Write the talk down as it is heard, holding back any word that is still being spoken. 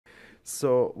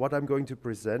So what I'm going to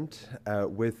present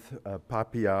with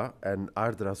Papia and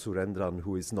Aardra Surendran,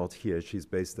 who is not here, she's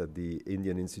based at the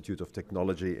Indian Institute of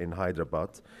Technology in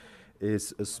Hyderabad,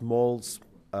 is a small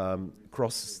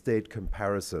cross-state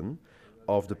comparison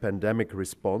of the pandemic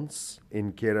response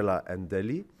in Kerala and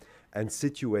Delhi, and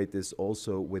situate this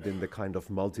also within the kind of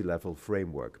multi-level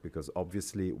framework, because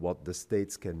obviously what the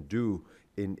states can do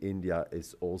in India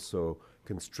is also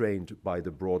constrained by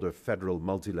the broader federal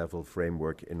multi-level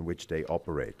framework in which they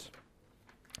operate.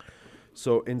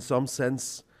 So in some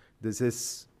sense, this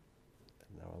is,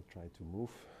 now I'll try to move.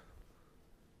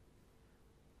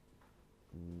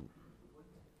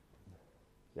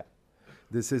 Yeah,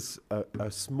 this is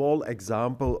a small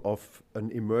example of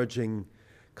an emerging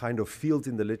kind of field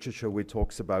in the literature which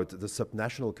talks about the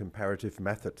subnational comparative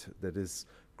method, that is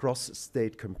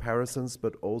cross-state comparisons,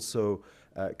 but also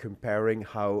comparing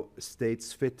how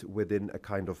states fit within a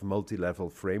kind of multi-level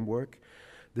framework.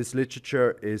 This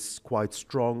literature is quite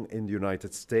strong in the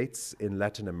United States, in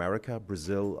Latin America,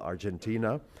 Brazil,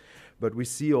 Argentina, but we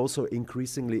see also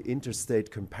increasingly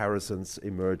interstate comparisons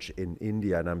emerge in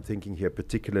India, and I'm thinking here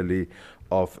particularly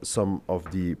of some of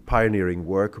the pioneering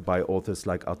work by authors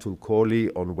like Atul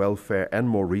Kohli on welfare, and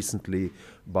more recently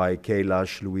by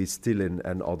Kailash, Louise Tillin,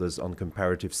 and others on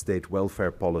comparative state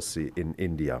welfare policy in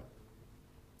India.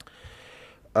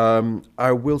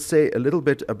 I will say a little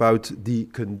bit about the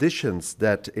conditions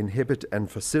that inhibit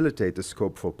and facilitate the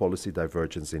scope for policy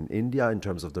divergence in India in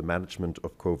terms of the management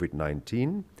of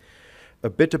COVID-19. A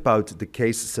bit about the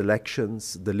case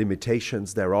selections, the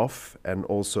limitations thereof, and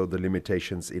also the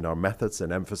limitations in our methods,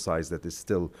 and emphasize that it's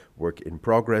still work in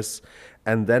progress.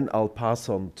 And then I'll pass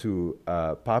on to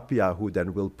Papia, who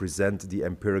then will present the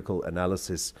empirical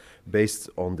analysis based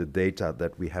on the data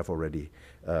that we have already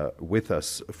with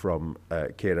us from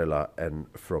Kerala and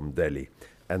from Delhi.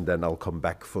 And then I'll come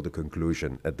back for the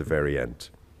conclusion at the very end.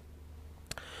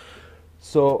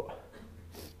 So,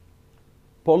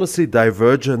 policy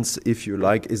divergence, if you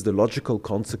like, is the logical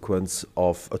consequence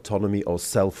of autonomy or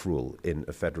self-rule in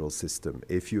a federal system.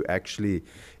 If you actually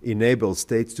enable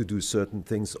states to do certain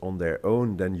things on their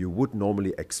own, then you would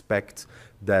normally expect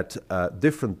that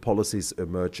different policies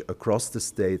emerge across the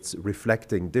states,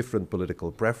 reflecting different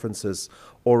political preferences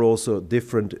or also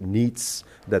different needs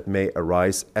that may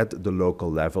arise at the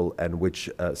local level, and which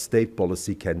state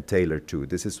policy can tailor to.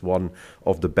 This is one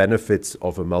of the benefits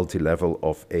of a multi-level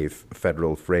of a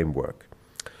federal framework.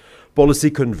 Policy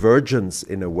convergence,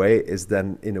 in a way, is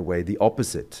then, in a way, the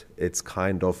opposite. It's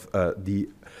kind of the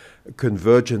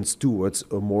convergence towards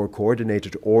a more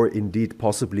coordinated or indeed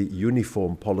possibly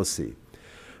uniform policy.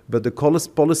 But the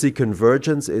policy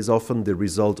convergence is often the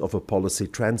result of a policy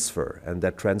transfer, and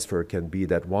that transfer can be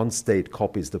that one state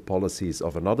copies the policies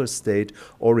of another state,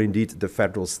 or indeed the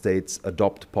federal states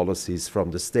adopt policies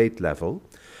from the state level.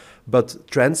 But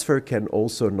transfer can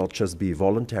also not just be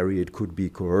voluntary, it could be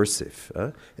coercive.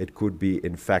 It could be,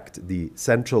 in fact, the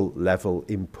central level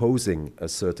imposing a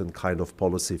certain kind of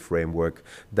policy framework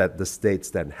that the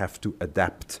states then have to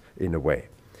adapt in a way.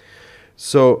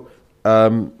 So,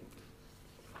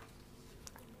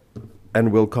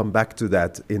 and we'll come back to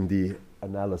that in the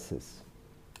analysis.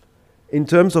 In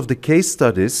terms of the case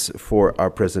studies for our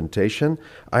presentation,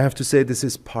 I have to say this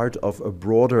is part of a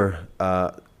broader,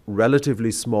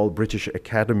 relatively small British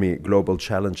Academy Global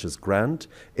Challenges grant,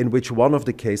 in which one of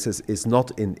the cases is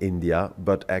not in India,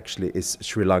 but actually is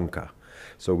Sri Lanka.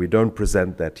 So we don't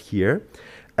present that here.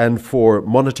 And for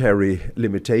monetary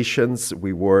limitations,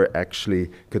 we were actually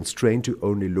constrained to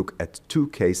only look at 2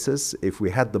 cases. If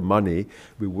we had the money,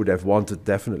 we would have wanted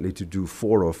definitely to do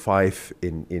 4 or 5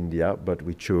 in India, but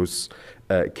we chose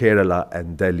Kerala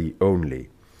and Delhi only.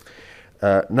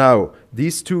 Now,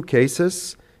 these 2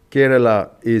 cases,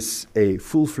 Kerala is a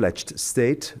full-fledged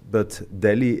state, but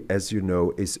Delhi, as you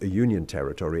know, is a union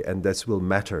territory, and this will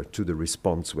matter to the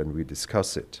response when we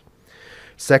discuss it.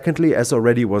 Secondly, as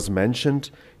already was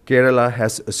mentioned, Kerala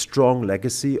has a strong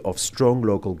legacy of strong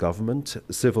local government,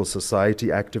 civil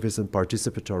society activism,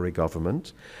 participatory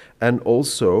government, and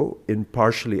also in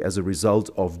partially as a result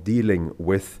of dealing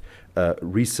with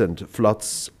recent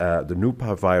floods, the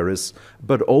Nipah virus,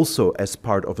 but also as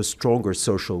part of a stronger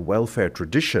social welfare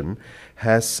tradition,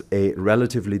 has a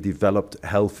relatively developed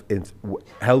health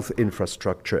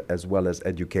infrastructure as well as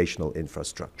educational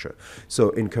infrastructure. So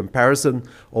in comparison,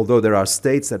 although there are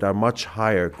states that are much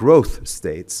higher growth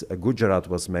states, Gujarat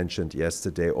was mentioned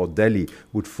yesterday, or Delhi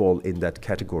would fall in that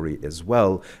category as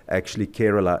well, actually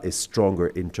Kerala is stronger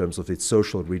in terms of its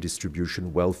social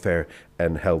redistribution, welfare,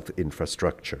 and health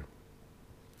infrastructure.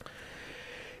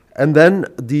 And then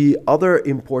the other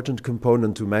important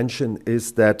component to mention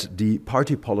is that the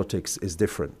party politics is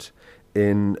different.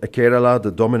 In Kerala,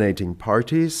 the dominating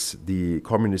parties, the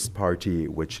Communist Party,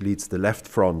 which leads the Left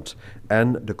Front,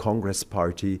 and the Congress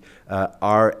Party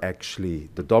are actually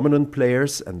the dominant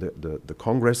players, and the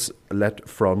Congress-led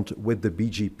front, with the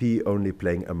BJP only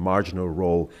playing a marginal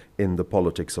role in the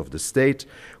politics of the state,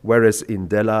 whereas in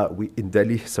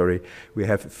Delhi, we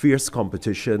have fierce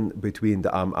competition between the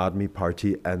Aam Aadmi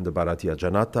Party and the Bharatiya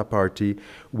Janata Party,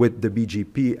 with the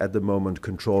BJP at the moment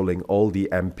controlling all the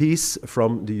MPs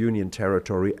from the Union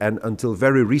Territory, and until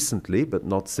very recently, but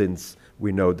not since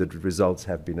we know that results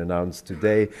have been announced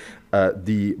today,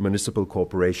 the Municipal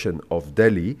Corporation of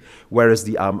Delhi, whereas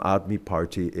the Aam Aadmi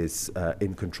Party is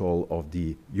in control of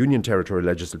the Union Territory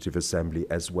Legislative Assembly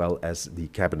as well as the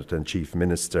Cabinet and Chief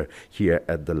Minister here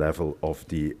at the level of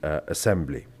the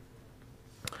Assembly.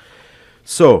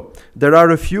 So there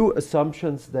are a few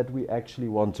assumptions that we actually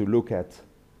want to look at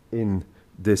in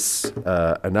this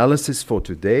analysis for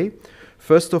today.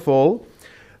 First of all,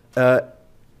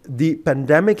 the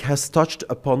pandemic has touched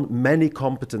upon many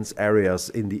competence areas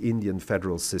in the Indian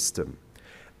federal system.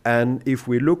 And if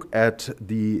we look at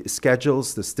the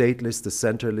schedules, the state list, the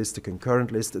center list, the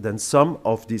concurrent list, then some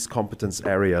of these competence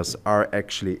areas are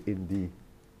actually in the,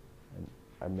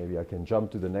 and maybe I can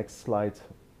jump to the next slide,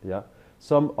 yeah.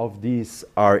 Some of these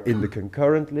are in the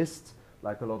concurrent list,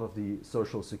 like a lot of the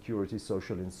social security,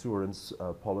 social insurance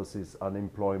policies,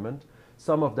 unemployment.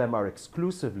 Some of them are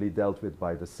exclusively dealt with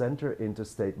by the center,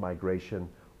 interstate migration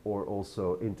or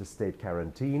also interstate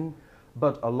quarantine.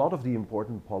 But a lot of the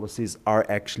important policies are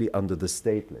actually under the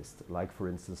state list, like for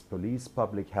instance, police,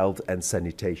 public health and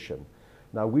sanitation.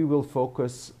 Now we will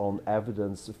focus on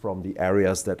evidence from the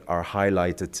areas that are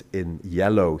highlighted in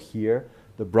yellow here.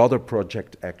 The broader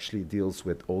project actually deals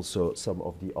with also some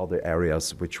of the other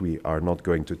areas which we are not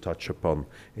going to touch upon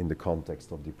in the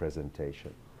context of the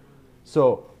presentation.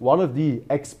 So one of the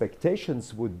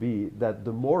expectations would be that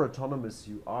the more autonomous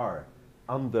you are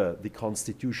under the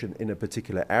constitution in a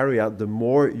particular area, the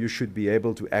more you should be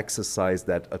able to exercise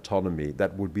that autonomy.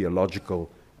 That would be a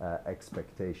logical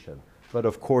expectation. But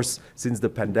of course, since the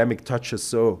pandemic touches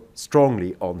so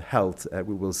strongly on health,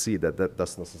 we will see that that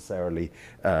does not necessarily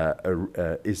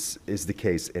is the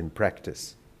case in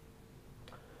practice.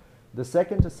 The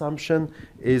second assumption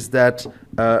is that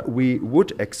we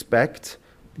would expect,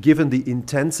 given the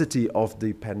intensity of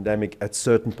the pandemic at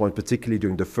certain point, particularly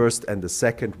during the first and the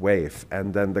second wave,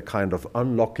 and then the kind of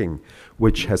unlocking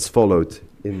which has followed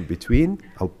in between.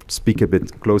 I'll speak a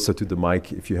bit closer to the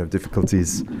mic if you have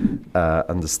difficulties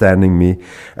understanding me.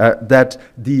 That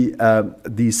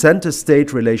the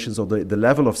center-state relations, or the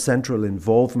level of central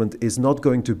involvement, is not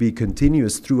going to be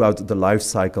continuous throughout the life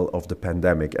cycle of the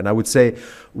pandemic. And I would say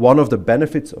one of the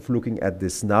benefits of looking at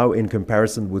this now in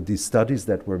comparison with these studies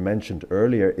that were mentioned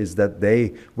earlier is that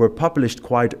they were published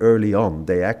quite early on.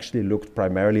 They actually looked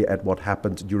primarily at what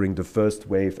happened during the first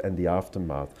wave and the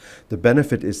aftermath. The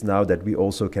benefit is now that we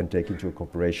also can take into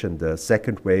consideration the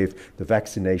second wave, the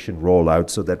vaccination rollout,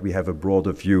 so that we have a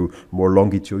broader view, more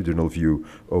longitudinal view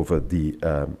over the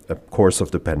course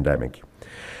of the pandemic.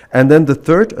 And then the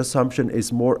third assumption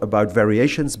is more about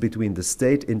variations between the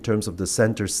state in terms of the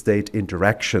center-state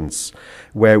interactions,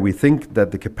 where we think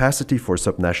that the capacity for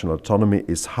subnational autonomy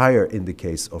is higher in the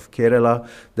case of Kerala.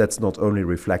 That's not only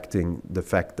reflecting the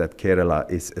fact that Kerala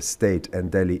is a state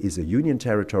and Delhi is a union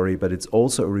territory, but it's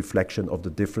also a reflection of the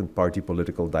different party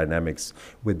political dynamics,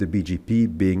 with the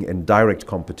BJP being in direct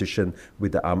competition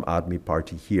with the Aam Aadmi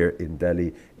Party here in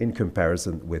Delhi, in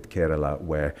comparison with Kerala,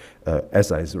 where,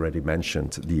 as I already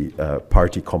mentioned, the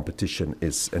party competition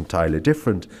is entirely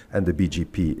different and the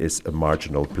BJP is a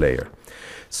marginal player.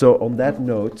 So on that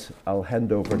note, I'll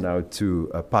hand over now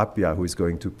to Papia, who is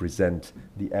going to present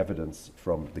the evidence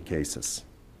from the cases.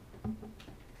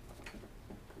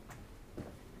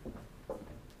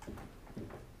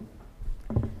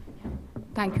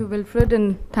 Thank you, Wilfried,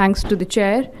 and thanks to the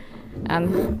chair.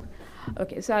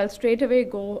 Okay, so I'll straight away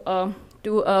go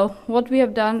to what we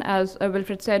have done. As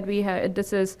Wilfried said,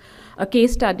 this is a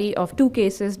case study of two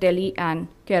cases, Delhi and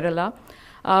Kerala.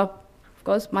 Of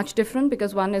course, much different,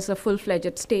 because one is a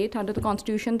full-fledged state under the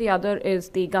constitution, the other is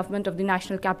the government of the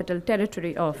National Capital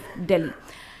Territory of Delhi.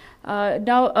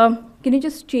 Now, can you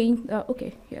just change,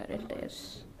 okay, here it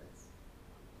is.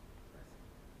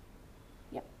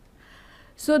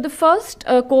 So the first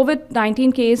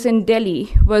COVID-19 case in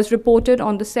Delhi was reported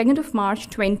on the 2nd of March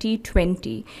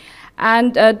 2020.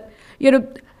 And,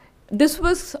 this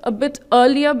was a bit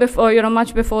earlier, before,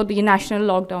 much before the national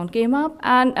lockdown came up,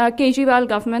 and Kejriwal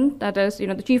government, that is,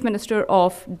 the Chief Minister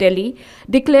of Delhi,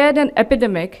 declared an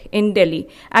epidemic in Delhi.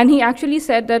 And he actually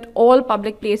said that all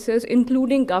public places,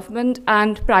 including government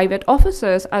and private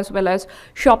offices, as well as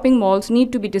shopping malls,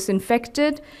 need to be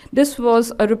disinfected. This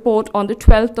was a report on the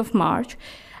 12th of March.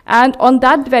 And on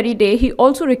that very day, he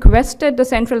also requested the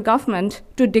central government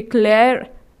to declare,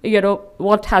 he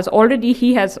has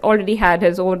already had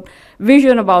his own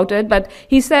vision about it, but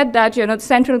he said that, the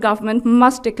central government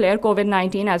must declare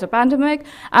COVID-19 as a pandemic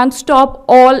and stop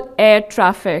all air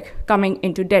traffic coming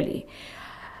into Delhi.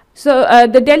 So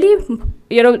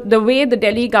the way the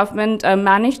Delhi government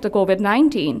managed the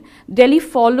COVID-19, Delhi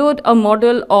followed a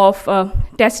model of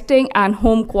testing and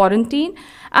home quarantine,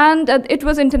 and it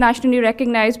was internationally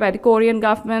recognized by the Korean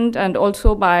government and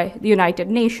also by the United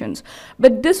Nations.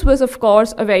 But this was, of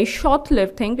course, a very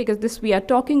short-lived thing, because we are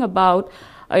talking about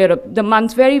the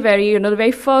months the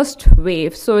very first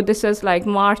wave. So this is like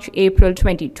March, April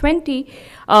 2020,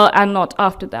 and not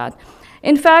after that.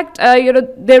 In fact,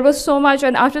 there was so much,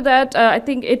 and after that, I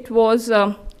think it was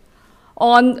on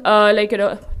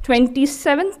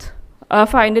 27th,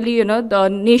 finally, the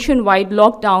nationwide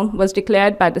lockdown was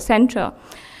declared by the center.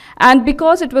 And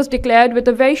because it was declared with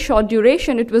a very short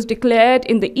duration, it was declared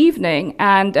in the evening,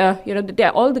 and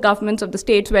all the governments of the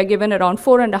states were given around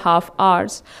 4.5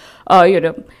 hours,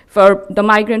 for the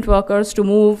migrant workers to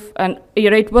move, and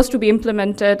it was to be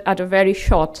implemented at a very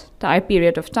short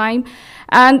period of time,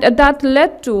 and that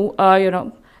led to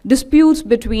disputes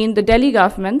between the Delhi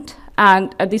government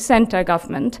and the center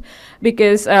government,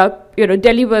 because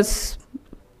Delhi was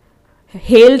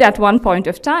hailed at one point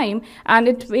of time, and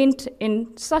it went in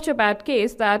such a bad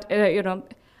case that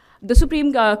the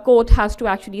Supreme Court has to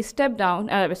actually step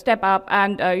up,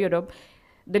 and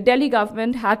the Delhi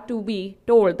government had to be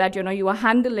told that you are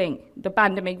handling the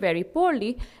pandemic very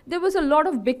poorly. There was a lot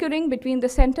of bickering between the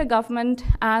center government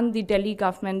and the Delhi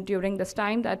government during this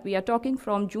time that we are talking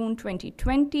from June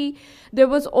 2020. There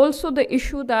was also the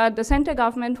issue that the center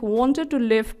government wanted to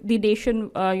lift the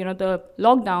nation, the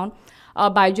lockdown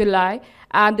by July,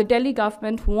 and the Delhi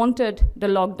government wanted the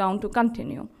lockdown to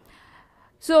continue.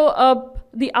 So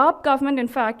the AAP government, in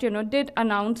fact, did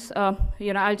announce,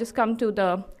 I'll just come to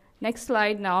the next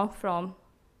slide now from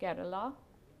Kerala.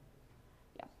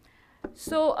 Yeah.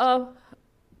 So,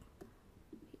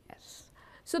 yes.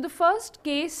 So the first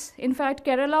case, in fact,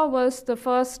 Kerala was the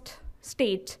first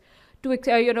state to,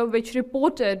 which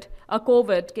reported a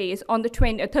COVID case on the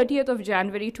 30th of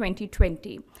January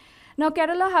 2020. Now,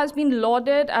 Kerala has been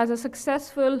lauded as a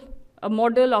successful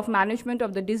model of management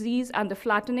of the disease and the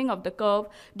flattening of the curve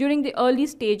during the early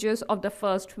stages of the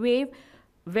first wave.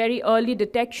 Very early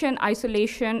detection,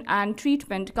 isolation, and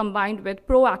treatment combined with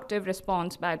proactive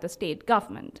response by the state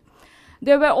government.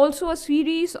 There were also a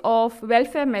series of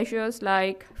welfare measures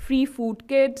like free food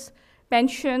kits,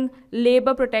 pension,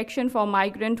 labor protection for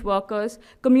migrant workers,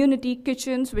 community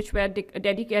kitchens, which were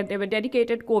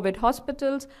dedicated COVID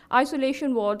hospitals,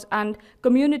 isolation wards, and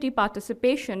community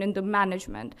participation in the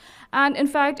management. And in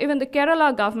fact, even the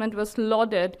Kerala government was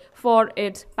lauded for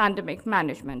its pandemic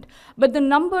management. But the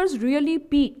numbers really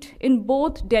peaked in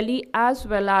both Delhi as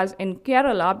well as in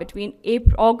Kerala between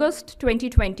August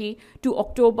 2020 to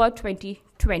October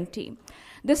 2020.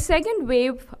 The second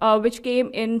wave, which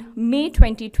came in May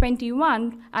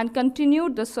 2021 and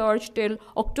continued the surge till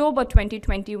October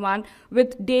 2021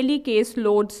 with daily case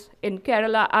loads in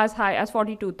Kerala as high as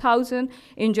 42,000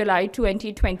 in July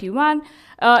 2021.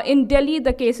 In Delhi,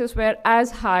 the cases were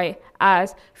as high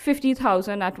as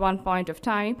 50,000 at one point of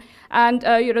time. And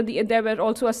there were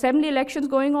also assembly elections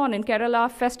going on in Kerala,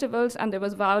 festivals, and there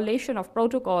was violation of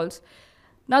protocols.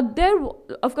 Now, there,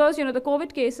 of course, the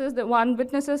COVID cases, the one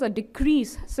witnesses a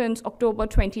decrease since October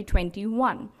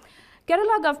 2021.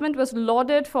 Kerala government was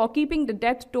lauded for keeping the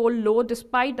death toll low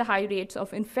despite the high rates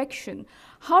of infection.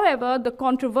 However, the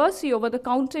controversy over the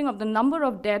counting of the number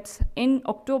of deaths in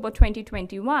October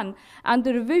 2021 and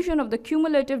the revision of the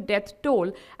cumulative death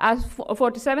toll as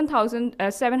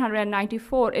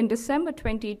 47,794 in December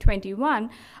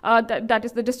 2021, that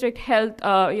is the district health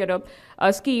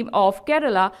scheme of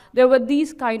Kerala, there were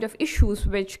these kind of issues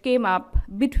which came up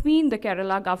between the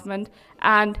Kerala government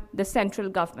and the central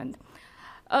government.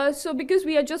 So because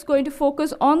we are just going to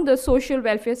focus on the social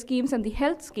welfare schemes and the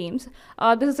health schemes,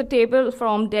 this is a table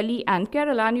from Delhi and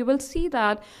Kerala, and you will see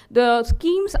that the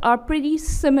schemes are pretty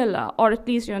similar, or at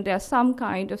least there are some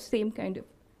kind of same kind of.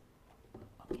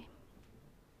 Okay.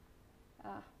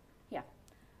 Yeah.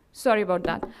 Sorry about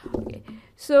that. Okay.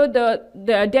 So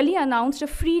the Delhi announced a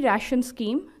free ration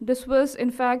scheme. This was,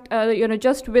 in fact,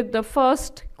 just with the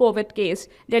first COVID case,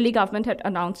 Delhi government had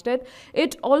announced it.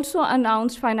 It also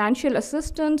announced financial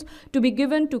assistance to be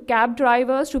given to cab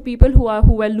drivers, to people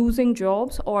who were losing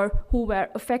jobs or who were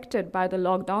affected by the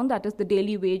lockdown, that is the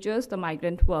daily wages, the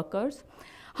migrant workers.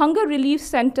 Hunger relief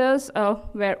centers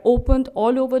were opened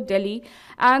all over Delhi,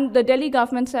 and the Delhi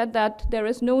government said that there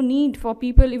is no need for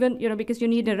people, even because you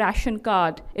need a ration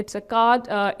card. It's a card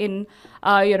in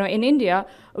India,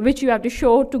 which you have to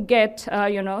show to get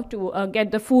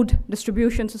get the food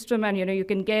distribution system, and you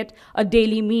can get a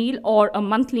daily meal or a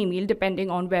monthly meal depending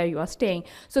on where you are staying.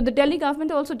 So the Delhi government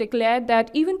also declared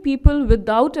that even people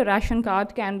without a ration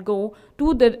card can go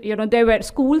to there were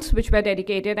schools which were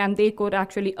dedicated, and they could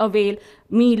actually avail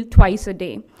meal twice a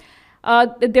day.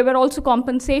 There were also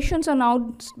compensations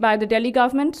announced by the Delhi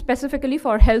government specifically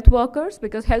for health workers,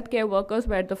 because healthcare workers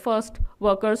were the first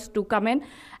workers to come in.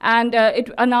 And it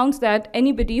announced that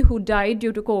anybody who died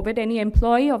due to COVID, any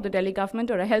employee of the Delhi government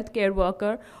or a healthcare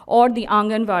worker or the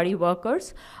Anganwadi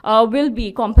workers will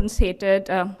be compensated.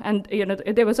 And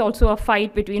there was also a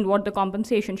fight between what the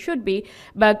compensation should be,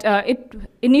 but it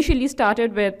initially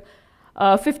started with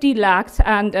 50 lakhs,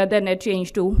 and then it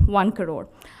changed to 1 crore.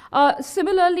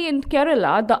 Similarly, in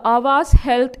Kerala, the Awas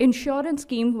health insurance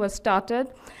scheme was started,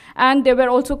 and there were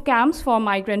also camps for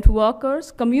migrant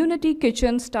workers. Community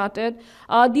kitchens started.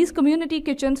 These community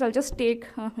kitchens, I'll just take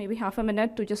maybe half a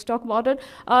minute to just talk about it.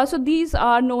 So these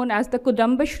are known as the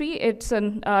Kudambashri. It's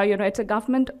it's a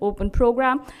government open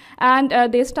program, and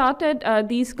they started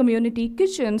these community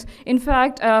kitchens. In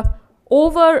fact,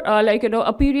 over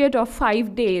a period of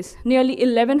 5 days, nearly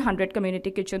 1,100 community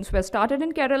kitchens were started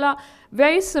in Kerala.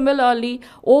 Very similarly,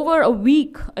 over a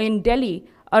week in Delhi,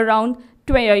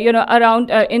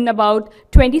 in about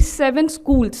 27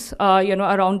 schools,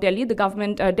 around Delhi, the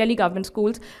government, Delhi government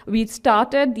schools, we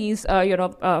started these,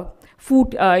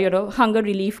 food, hunger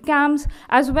relief camps,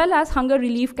 as well as hunger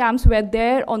relief camps were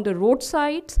there on the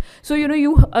roadsides. So,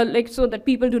 so that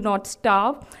people do not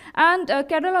starve. And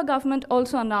Kerala government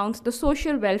also announced the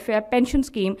social welfare pension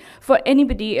scheme for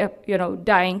anybody,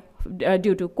 dying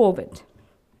due to COVID.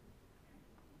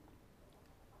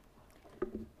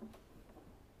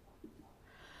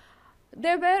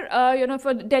 There were,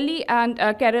 for Delhi and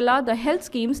Kerala, the health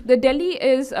schemes. The Delhi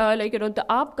is, the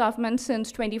AAP government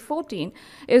since 2014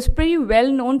 is pretty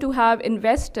well known to have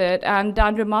invested and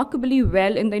done remarkably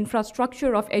well in the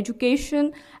infrastructure of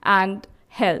education and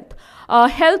health.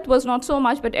 Health was not so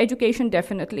much, but education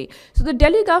definitely. So the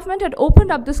Delhi government had opened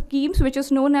up the schemes which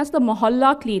is known as the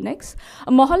Mohalla clinics.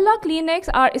 Mohalla clinics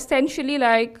are essentially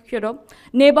like,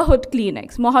 neighborhood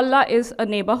clinics. Mohalla is a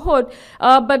neighborhood,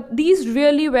 but these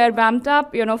really were ramped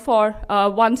up, for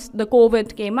once the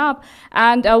COVID came up,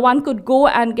 and one could go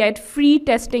and get free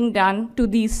testing done to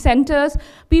these centers.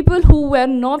 People who were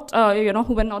not,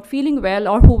 who were not feeling well,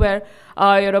 or who were,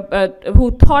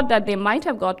 who thought that they might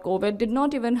have got COVID, did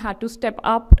not even have to step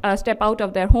out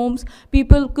of their homes.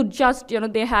 People could just,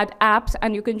 they had apps,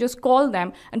 and you can just call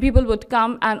them, and people would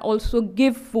come and also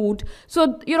give food.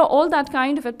 So, all that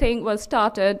kind of a thing was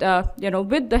started,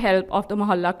 with the help of the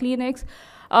Mohalla clinics.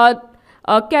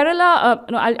 Kerala,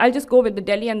 I'll just go with the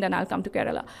Delhi and then I'll come to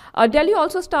Kerala. Delhi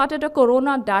also started a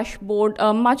Corona dashboard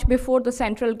much before the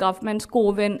central government's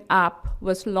CoWIN app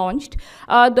was launched.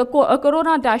 The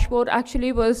Corona dashboard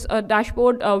actually was a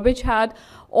dashboard which had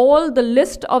all the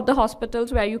list of the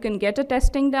hospitals where you can get a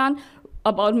testing done,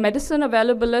 about medicine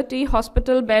availability,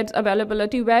 hospital beds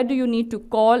availability, where do you need to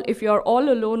call if you're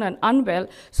all alone and unwell,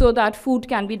 so that food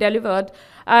can be delivered.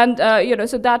 And,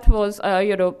 so that was,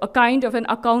 a kind of an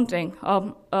accounting,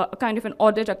 a kind of an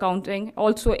audit accounting,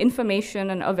 also information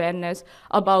and awareness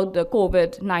about the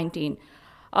COVID-19.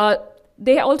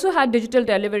 They also had digital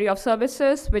delivery of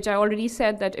services, which I already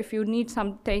said that if you need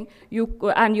something,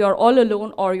 and you're all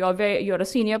alone, or you're a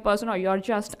senior person, or you're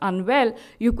just unwell,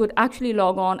 you could actually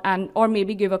log on or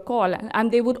maybe give a call. And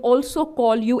they would also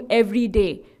call you every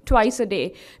day, twice a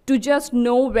day, to just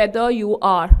know whether you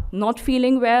are not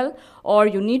feeling well or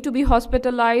you need to be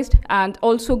hospitalized, and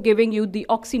also giving you the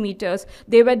oximeters.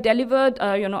 They were delivered,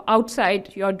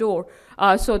 outside your door,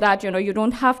 so that you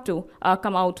don't have to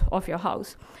come out of your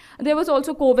house. There was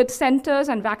also COVID centers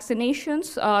and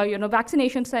vaccinations.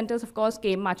 Vaccination centers, of course,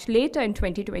 came much later in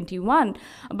 2021,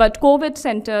 but COVID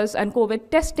centers and COVID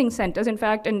testing centers, in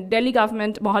fact, in Delhi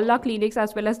government, Mohalla clinics,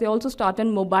 as well as they also started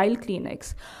mobile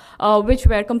clinics, which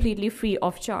were completely free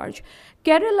of charge.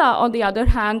 Kerala, on the other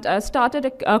hand, started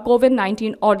a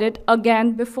COVID-19 audit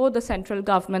again before the central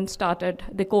government started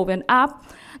the CoWIN app.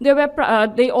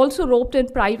 They also roped in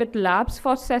private labs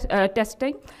for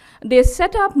testing. They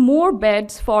set up more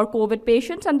beds for COVID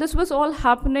patients, and this was all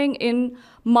happening in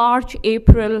March,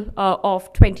 April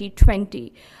of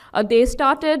 2020. They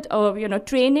started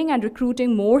training and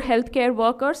recruiting more healthcare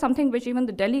workers, something which even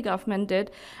the Delhi government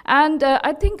did. And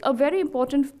I think a very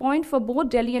important point for both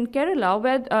Delhi and Kerala,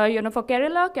 where for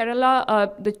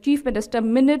Kerala, the chief minister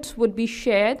minutes would be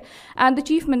shared, and the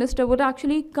chief minister would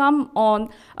actually come on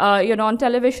on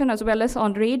television as well as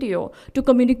on radio to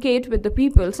communicate with the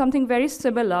people. Something very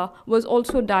similar was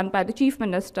also done by the chief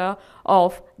minister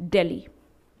of Delhi.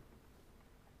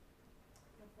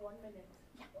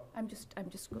 I'm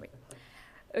just going.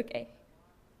 Okay.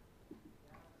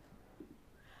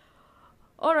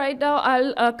 All right, now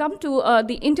I'll come to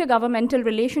the intergovernmental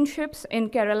relationships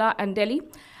in Kerala and Delhi.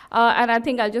 And I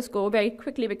think I'll just go very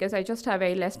quickly because I just have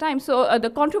very less time. So the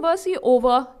controversy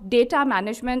over data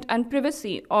management and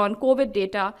privacy on COVID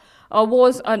data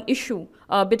was an issue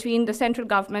between the central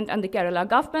government and the Kerala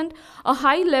government. A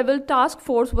high-level task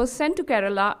force was sent to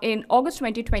Kerala in August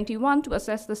 2021 to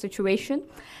assess the situation.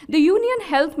 The Union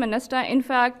Health Minister, in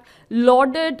fact,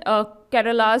 lauded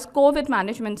Kerala's COVID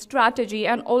management strategy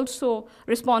and also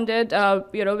responded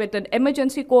with an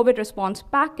emergency COVID response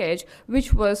package,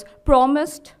 which was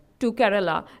promised to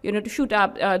Kerala, to shoot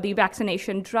up the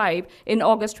vaccination drive in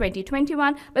August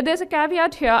 2021. But there's a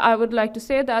caveat here. I would like to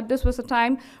say that this was a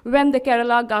time when the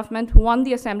Kerala government won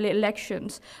the assembly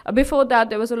elections. Before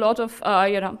that, there was a lot of,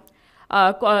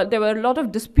 there were a lot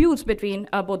of disputes between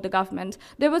both the governments.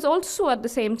 There was also, at the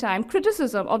same time,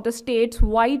 criticism of the state's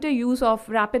wider use of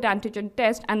rapid antigen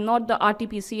test and not the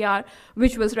RT-PCR,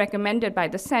 which was recommended by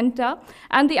the center,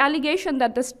 and the allegation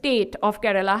that the state of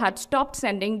Kerala had stopped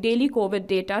sending daily COVID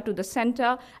data to the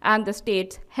center and the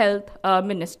state's health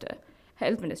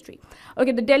ministry.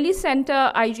 Okay, the Delhi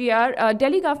Center IGR,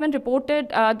 Delhi government reported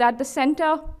that the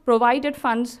center provided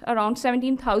funds around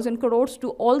 17,000 crores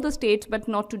to all the states, but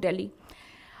not to Delhi.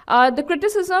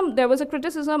 There was a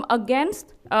criticism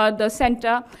against the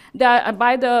center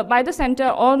by the center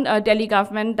on Delhi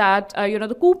government that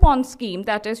the coupon scheme,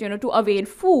 that is to avail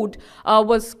food,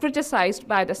 was criticized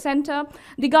by the center.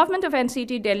 The government of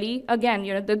NCT Delhi, again,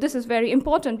 this is very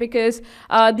important because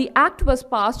the act was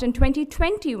passed in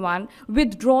 2021,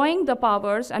 withdrawing the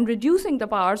powers and reducing the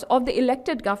powers of the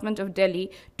elected government of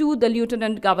Delhi to the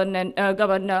lieutenant governor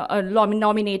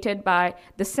nominated by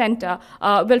the center.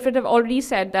 Wilfried have already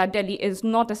said that Delhi is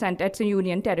not a center, it's a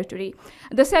union territory.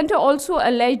 The center also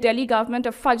alleged Delhi government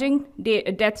of fudging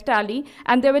death tally,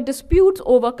 and there were disputes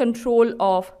over control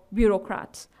of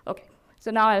bureaucrats. Okay,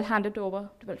 so now I'll hand it over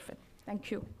to Wilfried.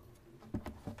 Thank you.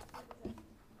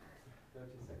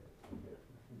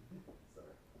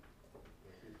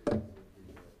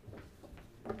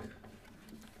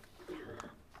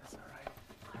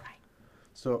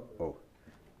 So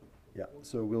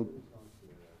we'll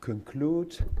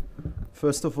conclude.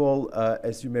 First of all,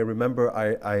 as you may remember,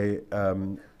 I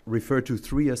refer to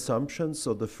three assumptions.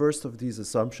 So the first of these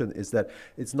assumptions is that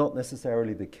it's not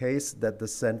necessarily the case that the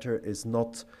center is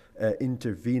not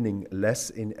intervening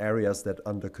less in areas that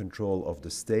under control of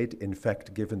the state. In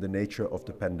fact, given the nature of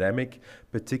the pandemic,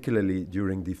 particularly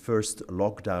during the first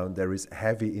lockdown, there is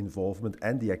heavy involvement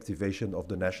and the activation of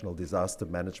the National Disaster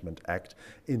Management Act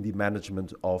in the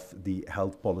management of the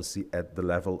health policy at the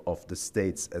level of the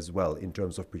states as well, in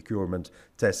terms of procurement,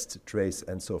 test, trace,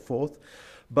 and so forth.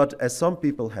 But as some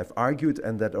people have argued,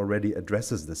 and that already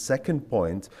addresses the second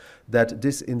point, that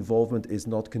this involvement is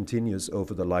not continuous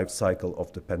over the life cycle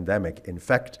of the pandemic. In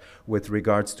fact, with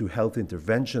regards to health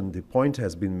intervention, the point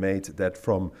has been made that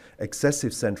from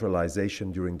excessive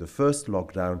centralization during the first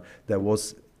lockdown, there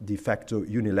was de facto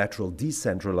unilateral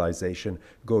decentralization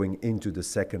going into the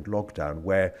second lockdown,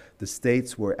 where the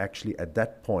states were actually at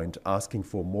that point asking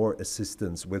for more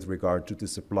assistance with regard to the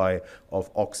supply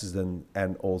of oxygen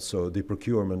and also the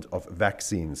procurement of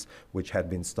vaccines, which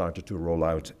had been started to roll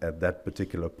out at that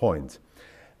particular point.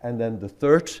 And then the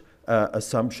third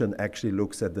assumption actually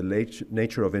looks at the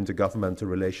nature of intergovernmental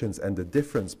relations and the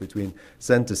difference between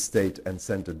center-state and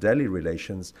center-Delhi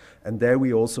relations. And there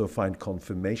we also find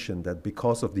confirmation that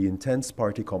because of the intense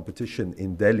party competition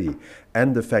in Delhi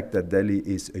and the fact that Delhi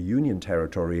is a union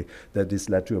territory, that this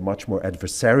led to a much more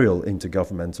adversarial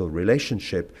intergovernmental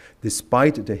relationship,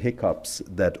 despite the hiccups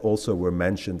that also were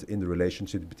mentioned in the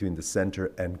relationship between the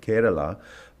center and Kerala.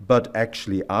 But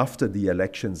actually, after the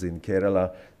elections in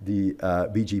Kerala, the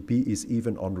BJP is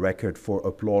even on record for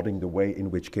applauding the way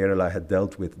in which Kerala had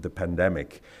dealt with the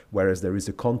pandemic, whereas there is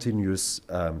a continuous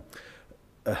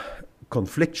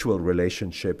conflictual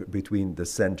relationship between the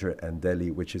center and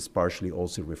Delhi, which is partially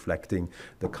also reflecting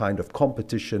the kind of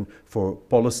competition for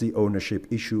policy ownership,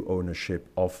 issue ownership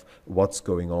of what's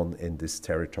going on in this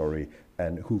territory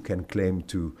and who can claim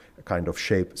to kind of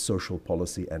shape social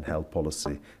policy and health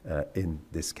policy in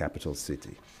this capital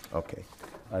city. Okay,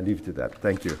 I leave it to that.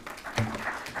 Thank you.